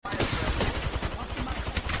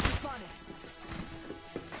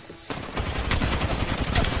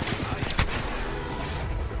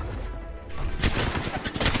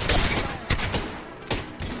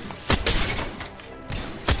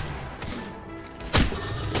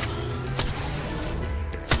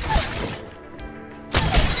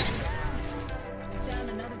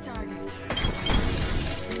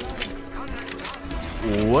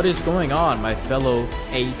What is going on, my fellow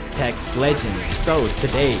Apex legends? So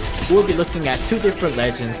today we'll be looking at two different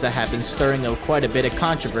legends that have been stirring up quite a bit of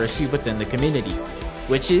controversy within the community,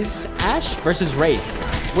 which is Ashe versus Wraith.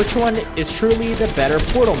 Which one is truly the better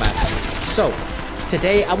portal master? So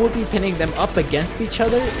today I will be pinning them up against each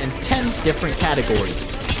other in 10 different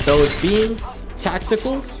categories, those being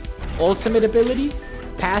tactical, ultimate ability,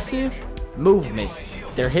 passive, movement,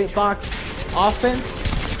 their hitbox, offense,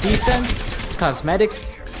 defense, cosmetics,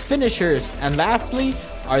 finishers, and lastly,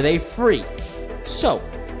 are they free? So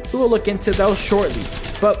we will look into those shortly,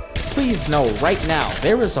 but please know right now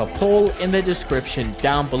there is a poll in the description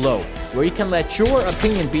down below where you can let your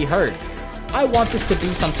opinion be heard. I want this to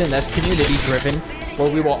be something that's community driven,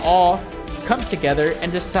 where we will all come together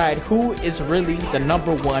and decide who is really the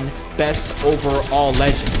 #1 best overall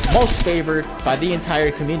legend, most favored by the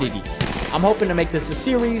entire community. I'm hoping to make this a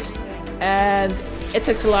series, and it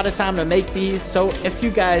takes a lot of time to make these, so if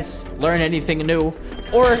you guys learn anything new,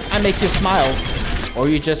 or I make you smile, or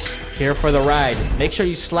you just here for the ride, make sure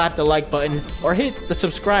you slap the like button or hit the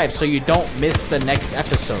subscribe so you don't miss the next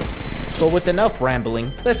episode. But with enough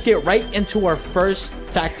rambling, let's get right into our first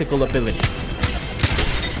tactical ability.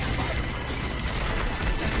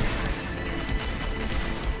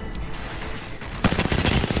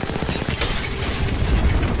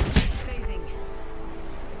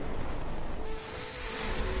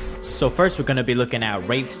 So first we're going to be looking at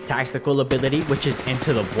Wraith's tactical ability, which is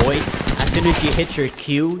Into the Void. As soon as you hit your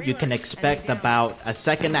Q, you can expect about a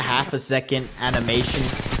second, a half a second animation.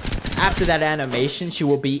 After that animation, she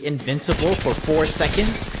will be invincible for 4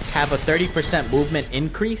 seconds, have a 30% movement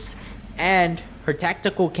increase, and her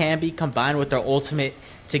tactical can be combined with her ultimate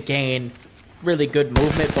to gain really good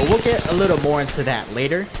movement, but we'll get a little more into that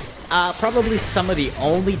later. Probably some of the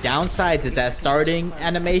only downsides is that starting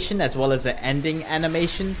animation as well as the ending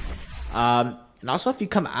animation. And also if you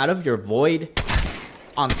come out of your void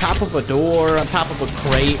on top of a door, on top of a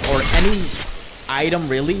crate, or any item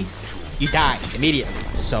really, you die immediately.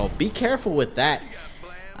 So be careful with that.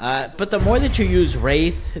 But the more that you use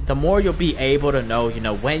Wraith, the more you'll be able to know,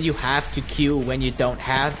 when you have to Q, when you don't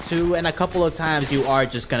have to, and a couple of times you are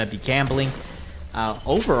just going to be gambling.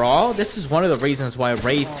 Overall, this is one of the reasons why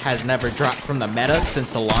Wraith has never dropped from the meta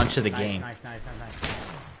since the launch of the game. Nice.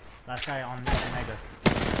 Last guy on Mega.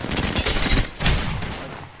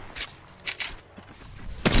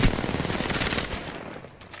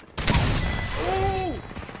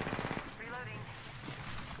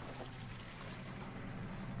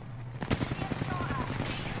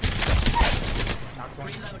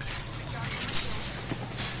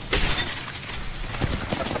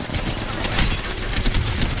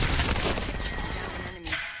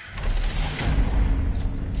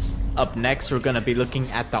 Up next, we're going to be looking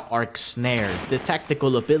at the Arc Snare, the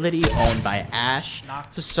tactical ability owned by Ashe.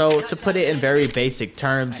 So to put it in very basic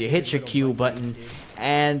terms, you hit your Q button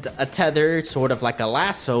and a tether, sort of like a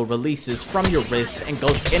lasso, releases from your wrist and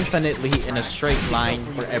goes infinitely in a straight line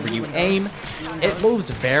wherever you aim. It moves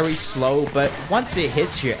very slow, but once it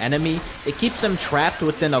hits your enemy, it keeps them trapped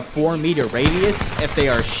within a 4-meter radius. If they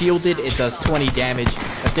are shielded, it does 20 damage.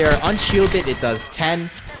 If they are unshielded, it does 10.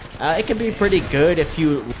 It can be pretty good if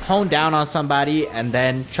you hone down on somebody and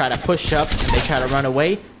then try to push up and they try to run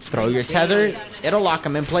away. Throw your tether, it'll lock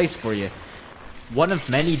them in place for you. One of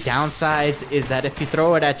many downsides is that if you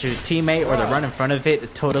throw it at your teammate or the run in front of it,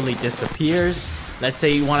 it totally disappears. Let's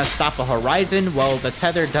say you want to stop a horizon, well, the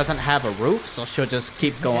tether doesn't have a roof, so she'll just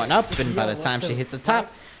keep going up, and by the time she hits the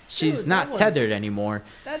top, she's not tethered anymore.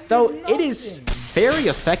 Though it is very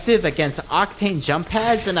effective against Octane jump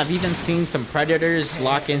pads, and I've even seen some Predators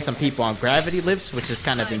lock in some people on gravity lifts, which is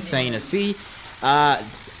kind of insane to see.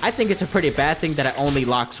 I think it's a pretty bad thing that it only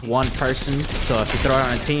locks one person, so if you throw it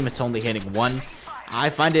on a team, it's only hitting one. I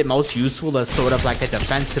find it most useful as sort of like a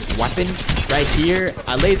defensive weapon. Right here,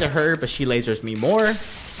 I laser her, but she lasers me more.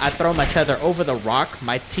 I throw my tether over the rock,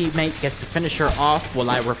 my teammate gets to finish her off while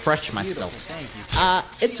I refresh myself.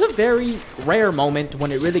 It's a very rare moment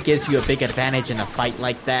when it really gives you a big advantage in a fight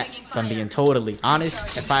like that, if I'm being totally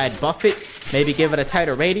honest. If I had buff it, maybe give it a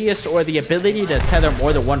tighter radius or the ability to tether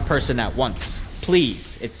more than one person at once.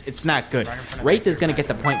 Please, it's not good. Wraith is going to get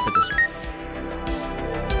the point for this one.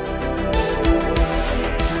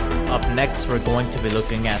 Up next, we're going to be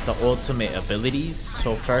looking at the ultimate abilities.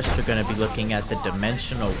 So first, we're going to be looking at the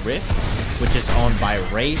Dimensional Rift, which is owned by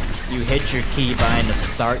Wraith. You hit your keybind to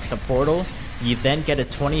start the portal. You then get a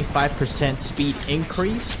 25% speed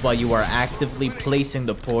increase while you are actively placing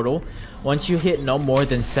the portal. Once you hit no more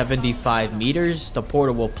than 75 meters, the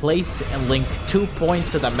portal will place and link 2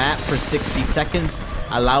 points of the map for 60 seconds,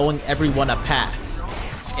 allowing everyone a pass.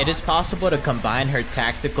 It is possible to combine her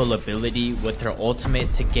tactical ability with her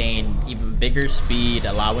ultimate to gain even bigger speed,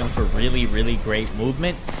 allowing for really great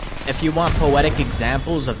movement. If you want poetic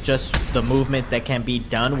examples of just the movement that can be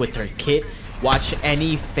done with her kit, watch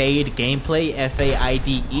any Fade gameplay,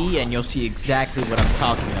 F-A-I-D-E, and you'll see exactly what I'm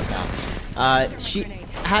talking about. She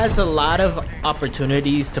has a lot of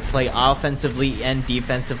opportunities to play offensively and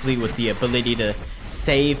defensively with the ability to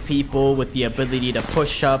save people, with the ability to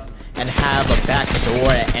push up and have a back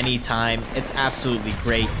door at any time. It's absolutely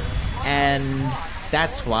great, and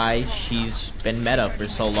that's why she's been meta for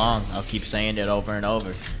so long. I'll keep saying it over and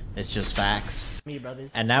over. It's just facts.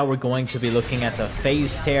 And now we're going to be looking at the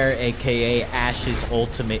Phase Tear, aka Ash's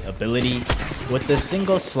ultimate ability. With the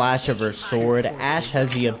single slash of her sword, Ash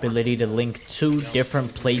has the ability to link 2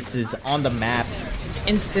 different places on the map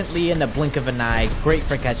instantly in the blink of an eye. Great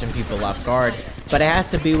for catching people off guard, but it has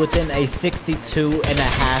to be within a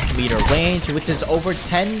 62.5 meter range, which is over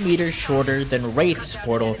 10 meters shorter than Wraith's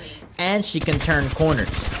portal, and she can turn corners.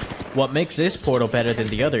 What makes this portal better than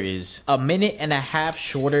the other is a 1.5 minutes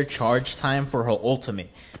shorter charge time for her ultimate,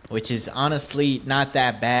 which is honestly not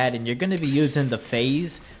that bad, and you're going to be using the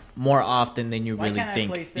phase more often than you really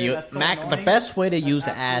think. The best way to use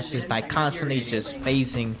Ash is by constantly just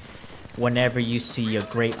phasing whenever you see a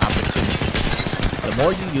great opportunity. The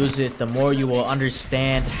more you use it, the more you will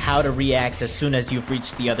understand how to react as soon as you've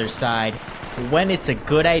reached the other side, when it's a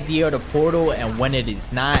good idea to portal and when it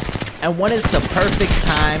is not, and when it's the perfect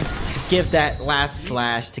time to give that last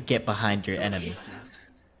slash to get behind your enemy.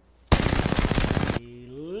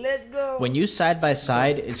 When used side by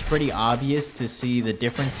side, it's pretty obvious to see the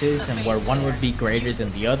differences and where one would be greater than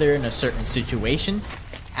the other in a certain situation.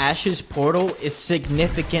 Ash's portal is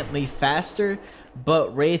significantly faster,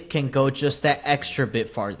 but Wraith can go just that extra bit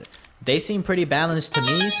farther. They seem pretty balanced to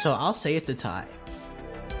me, so I'll say it's a tie.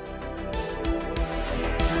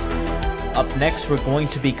 Up next, we're going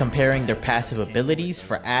to be comparing their passive abilities.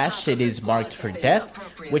 For Ash, it is marked for death,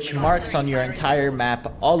 which marks on your entire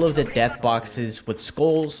map all of the death boxes with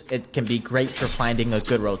skulls. It can be great for finding a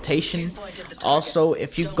good rotation. Also,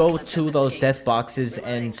 if you go to those death boxes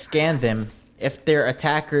and scan them, if their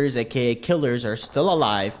attackers, aka killers, are still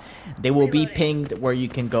alive, they will be pinged where you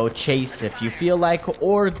can go chase if you feel like,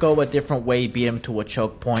 or go a different way, beat them to a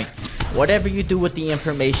choke point. Whatever you do with the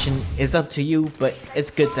information is up to you, but it's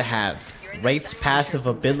good to have. Wraith's passive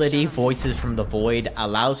ability, Voices from the Void,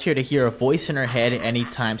 allows her to hear a voice in her head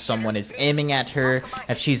anytime someone is aiming at her,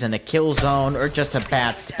 if she's in a kill zone, or just a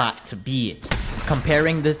bad spot to be in.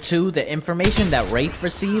 Comparing the two, the information that Wraith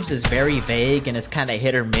receives is very vague and is kinda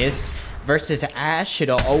hit or miss, versus Ash,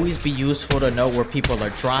 it'll always be useful to know where people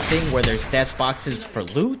are dropping, where there's death boxes for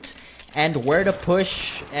loot, and where to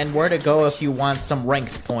push and where to go if you want some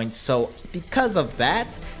ranked points. So because of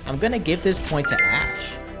that, I'm gonna give this point to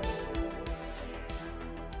Ash.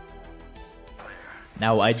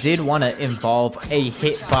 Now, I did want to involve a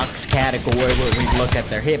hitbox category where we look at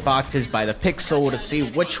their hitboxes by the pixel to see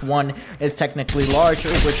which one is technically larger,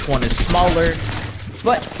 which one is smaller.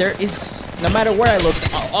 But there is, no matter where I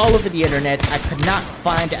looked all over the internet, I could not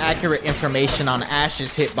find accurate information on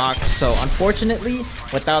Ash's hitbox. So unfortunately,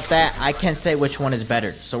 without that, I can't say which one is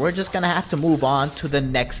better. So we're just going to have to move on to the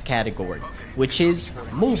next category, which is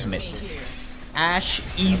movement. Ash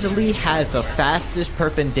easily has the fastest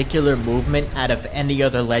perpendicular movement out of any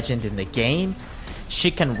other legend in the game. She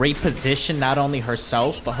can reposition not only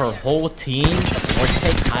herself, but her whole team, or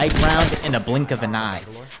take high ground in a blink of an eye.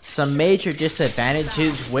 Some major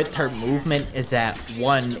disadvantages with her movement is that,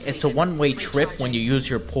 one, it's a one-way trip when you use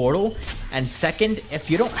your portal, and second, if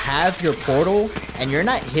you don't have your portal and you're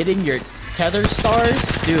not hitting your tether stars,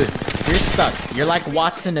 dude, you're stuck. You're like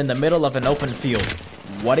Watson in the middle of an open field.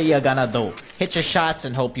 What are you gonna do? Hit your shots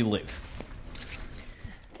and hope you live.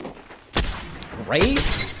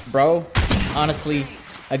 Wraith? Bro, honestly,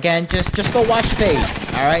 again, just go watch Fade,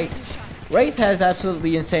 alright? Wraith has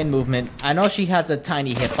absolutely insane movement. I know she has a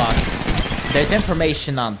tiny hitbox. There's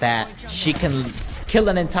information on that. She can kill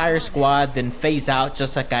an entire squad, then phase out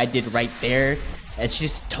just like I did right there. And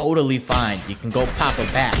she's totally fine. You can go pop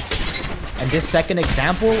her back. And this second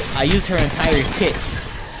example, I use her entire kit.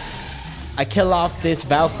 I kill off this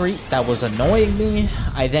Valkyrie that was annoying me.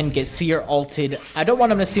 I then get Seer ulted. I don't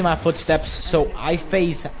want him to see my footsteps, so I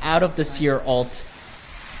phase out of the Seer ult.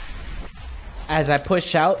 As I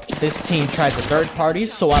push out, this team tries a third party,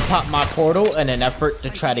 so I pop my portal in an effort to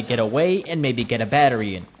try to get away and maybe get a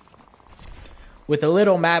battery in. With a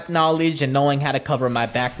little map knowledge and knowing how to cover my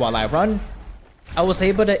back while I run, I was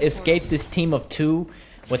able to escape this team of 2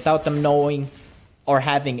 without them knowing or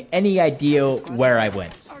having any idea where I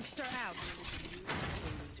went.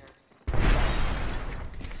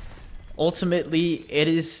 Ultimately, it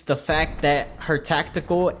is the fact that her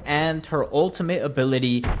tactical and her ultimate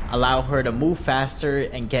ability allow her to move faster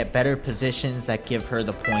and get better positions that give her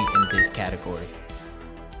the point in this category.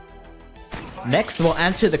 Next, we'll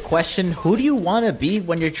answer the question, who do you want to be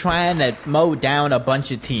when you're trying to mow down a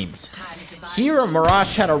bunch of teams? Here,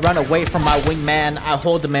 Mirage had to run away from my wingman. I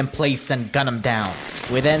hold him in place and gun him down.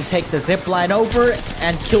 We then take the zipline over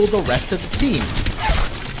and kill the rest of the team.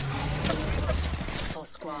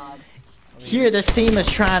 Here, this team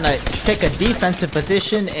is trying to take a defensive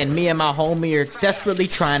position, and me and my homie are desperately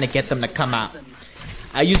trying to get them to come out.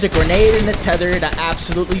 I use a grenade and a tether to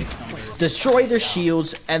absolutely destroy their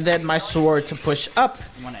shields, and then my sword to push up.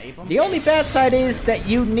 The only bad side is that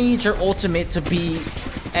you need your ultimate to be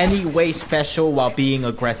any way special while being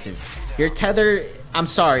aggressive. Your tether, I'm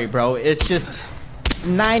sorry bro, it's just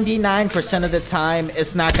 99% of the time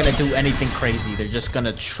it's not gonna do anything crazy. They're just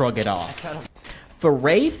gonna shrug it off. For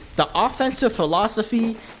Wraith, the offensive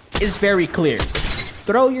philosophy is very clear.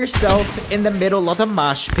 Throw yourself in the middle of the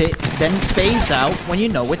mosh pit, then phase out when you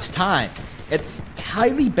know it's time. It's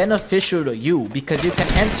highly beneficial to you because you can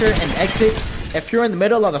enter and exit. If you're in the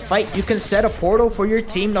middle of the fight, you can set a portal for your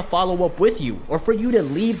team to follow up with you, or for you to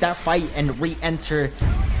leave that fight and re-enter.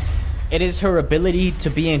 It is her ability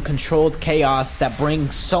to be in controlled chaos that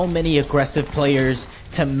brings so many aggressive players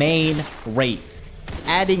to main Wraith.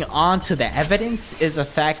 Adding on to the evidence is the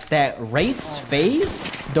fact that Wraith's phase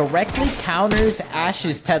directly counters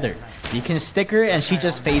Ash's tether. You can stick her and she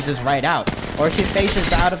just phases right out, or she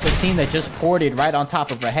phases out of the team that just ported right on top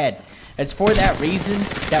of her head. It's for that reason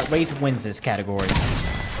that Wraith wins this category.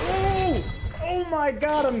 Oh my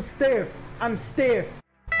god, I'm stiff. I'm stiff.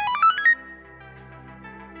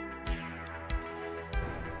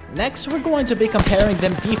 Next, we're going to be comparing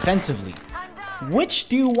them defensively. Which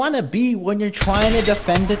do you want to be when you're trying to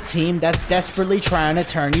defend a team that's desperately trying to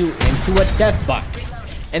turn you into a death box?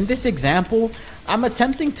 In this example, I'm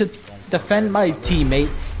attempting to defend my teammate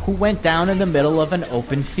who went down in the middle of an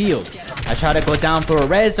open field. I try to go down for a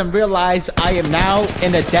res and realize I am now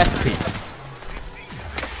in a death pit.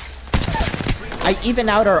 I even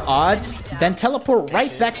out our odds, then teleport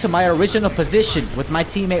right back to my original position with my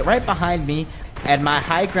teammate right behind me and my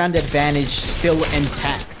high ground advantage still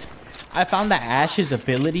intact. I found that Ash's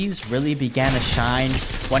abilities really began to shine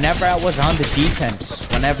whenever I was on the defense.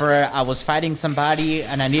 Whenever I was fighting somebody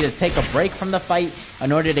and I needed to take a break from the fight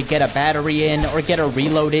in order to get a battery in or get a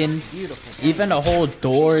reload in. Even to hold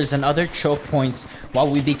doors and other choke points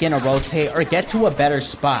while we begin to rotate or get to a better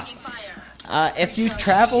spot. If you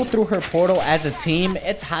travel through her portal as a team,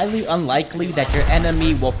 it's highly unlikely that your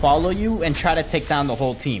enemy will follow you and try to take down the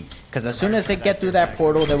whole team. Because as soon as they get through that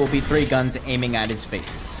portal, there will be 3 guns aiming at his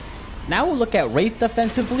face. Now we'll look at Wraith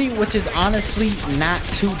defensively, which is honestly not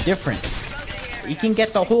too different. You can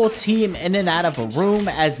get the whole team in and out of a room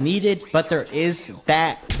as needed, but there is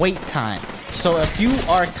that wait time. So if you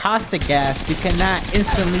are caustic gas, you cannot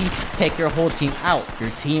instantly take your whole team out. Your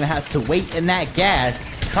team has to wait in that gas,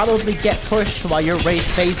 probably get pushed while your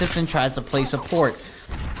Wraith phases and tries to play support.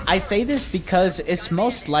 I say this because it's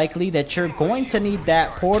most likely that you're going to need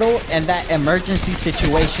that portal and that emergency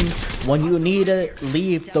situation when you need to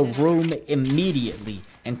leave the room immediately.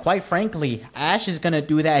 And quite frankly, Ash is going to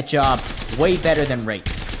do that job way better than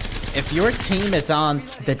Wraith. If your team is on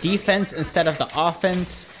the defense instead of the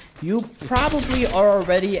offense, you probably are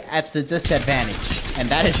already at the disadvantage. And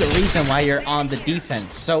that is the reason why you're on the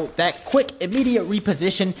defense. So that quick, immediate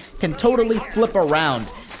reposition can totally flip around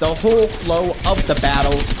the whole flow of the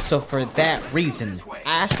battle. So for that reason,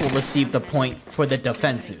 Ash will receive the point for the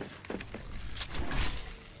defensive.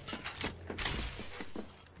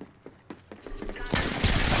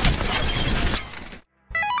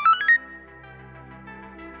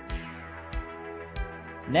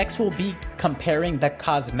 Next, we'll be comparing the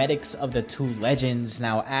cosmetics of the 2 legends.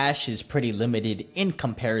 Now, Ash is pretty limited in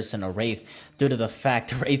comparison to Wraith due to the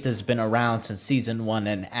fact Wraith has been around since Season 1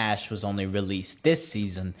 and Ash was only released this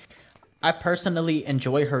season. I personally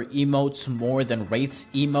enjoy her emotes more than Wraith's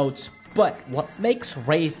emotes, but what makes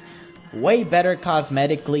Wraith way better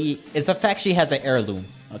cosmetically is the fact she has an heirloom.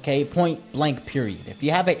 Okay, point blank period. If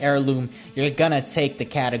you have an heirloom, you're gonna take the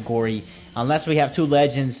category. Unless we have 2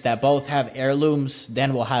 legends that both have heirlooms,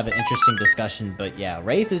 then we'll have an interesting discussion. But yeah,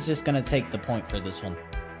 Wraith is just gonna take the point for this one.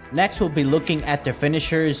 Next, we'll be looking at their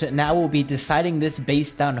finishers. Now we'll be deciding this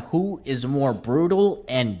based on who is more brutal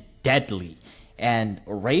and deadly. And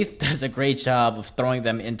Wraith does a great job of throwing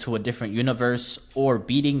them into a different universe or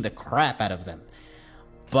beating the crap out of them.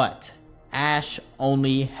 But Ash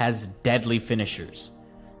only has deadly finishers.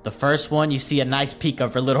 The first one, you see a nice peek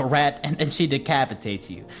of her little rat, and then she decapitates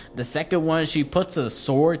you. The second one, she puts a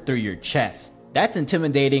sword through your chest. That's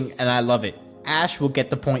intimidating, and I love it. Ashe will get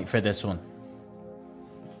the point for this one.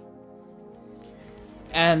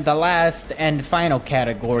 And the last and final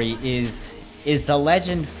category is a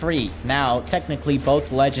legend free? Now, technically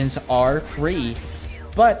both legends are free,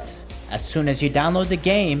 but as soon as you download the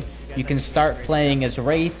game, you can start playing as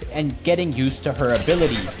Wraith and getting used to her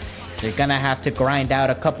abilities. You're gonna have to grind out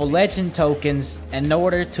a couple legend tokens in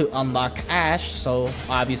order to unlock Ashe, so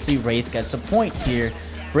obviously Wraith gets a point here,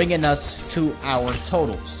 bringing us to our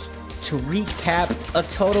totals. To recap, a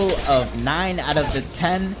total of 9 out of the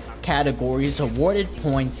 10 categories awarded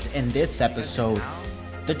points in this episode.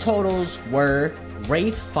 The totals were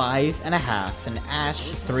Wraith 5.5 and Ashe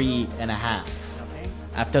 3.5.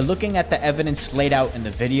 After looking at the evidence laid out in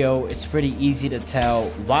the video, it's pretty easy to tell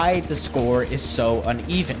why the score is so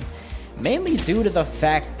uneven. Mainly due to the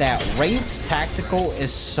fact that Wraith's tactical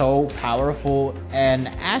is so powerful and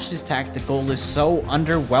Ashe's tactical is so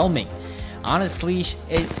underwhelming. Honestly,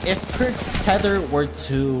 if her tether were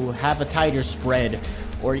to have a tighter spread,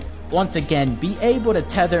 or once again be able to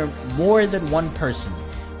tether more than one person,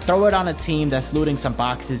 throw it on a team that's looting some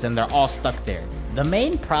boxes and they're all stuck there. The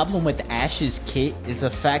main problem with Ashe's kit is the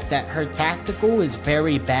fact that her tactical is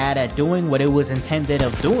very bad at doing what it was intended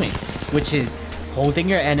of doing, which is holding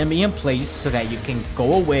your enemy in place so that you can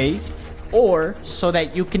go away, or so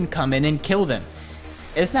that you can come in and kill them.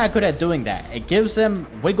 It's not good at doing that. It gives them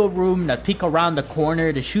wiggle room to peek around the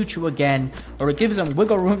corner to shoot you again, or it gives them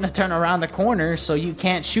wiggle room to turn around the corner so you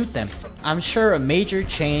can't shoot them. I'm sure a major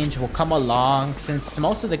change will come along since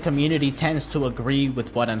most of the community tends to agree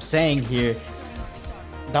with what I'm saying here.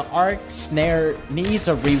 The arc snare needs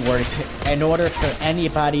a rework in order for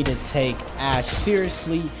anybody to take Ashe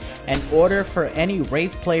seriously, in order for any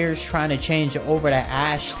Wraith players trying to change over to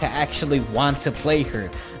Ashe to actually want to play her.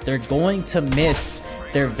 They're going to miss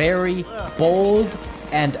their very bold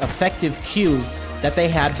and effective Q that they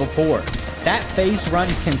had before. That phase run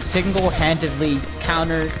can single-handedly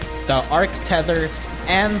counter the arc tether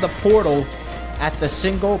and the portal at the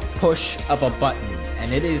single push of a button,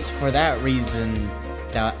 and it is for that reason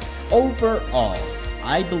that overall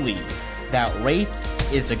I believe that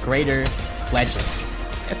Wraith is a greater legend.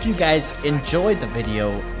 If you guys enjoyed the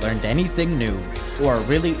video, learned anything new, or are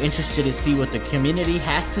really interested to see what the community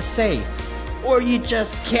has to say, or you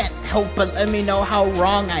just can't help but let me know how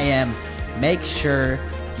wrong I am, make sure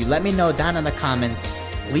you let me know down in the comments,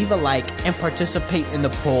 leave a like, and participate in the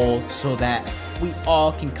poll so that we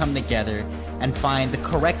all can come together and find the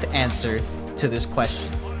correct answer to this question.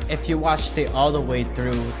 If you watched it all the way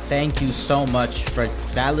through, thank you so much for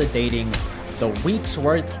validating the week's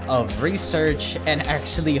worth of research and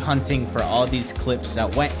actually hunting for all these clips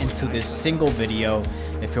that went into this single video.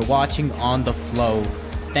 If you're watching on the flow,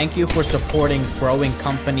 thank you for supporting growing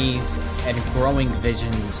companies and growing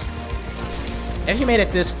visions. If you made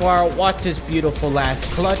it this far, watch this beautiful last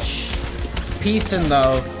clutch. Peace and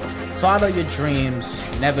love. Follow your dreams.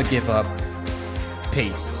 Never give up.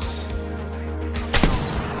 Peace.